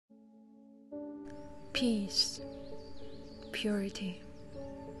peace, purity,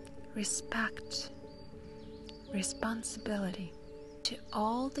 respect, responsibility to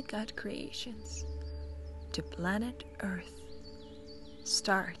all the God creations, to planet Earth,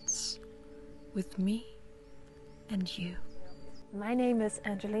 starts with me and you. My name is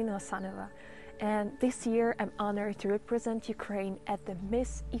Angelina Osanova, and this year I'm honored to represent Ukraine at the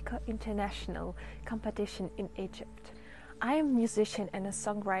Miss Eco International competition in Egypt. I am a musician and a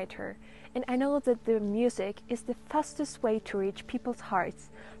songwriter, and I know that the music is the fastest way to reach people's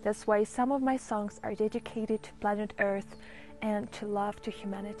hearts. That's why some of my songs are dedicated to planet Earth and to love to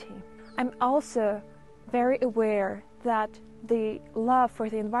humanity. I'm also very aware that the love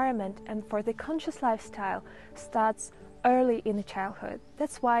for the environment and for the conscious lifestyle starts early in childhood.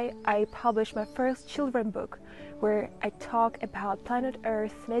 That's why I published my first children's book, where I talk about planet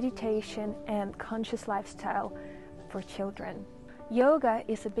Earth, meditation, and conscious lifestyle for children. Yoga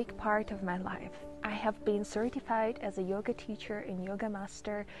is a big part of my life. I have been certified as a yoga teacher and yoga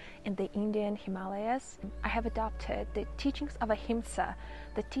master in the Indian Himalayas. I have adopted the teachings of Ahimsa,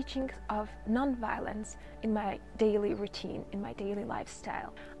 the teachings of non-violence in my daily routine, in my daily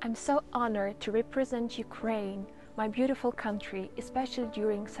lifestyle. I'm so honored to represent Ukraine, my beautiful country, especially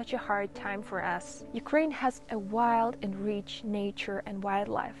during such a hard time for us. Ukraine has a wild and rich nature and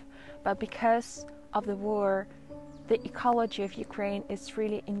wildlife, but because of the war, the ecology of Ukraine is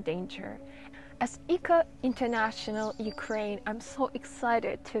really in danger. As Eco International Ukraine, I'm so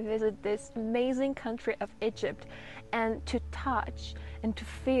excited to visit this amazing country of Egypt and to touch and to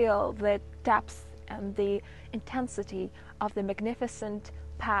feel the depth and the intensity of the magnificent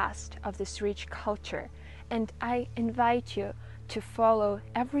past of this rich culture. And I invite you to follow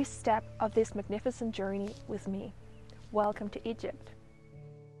every step of this magnificent journey with me. Welcome to Egypt.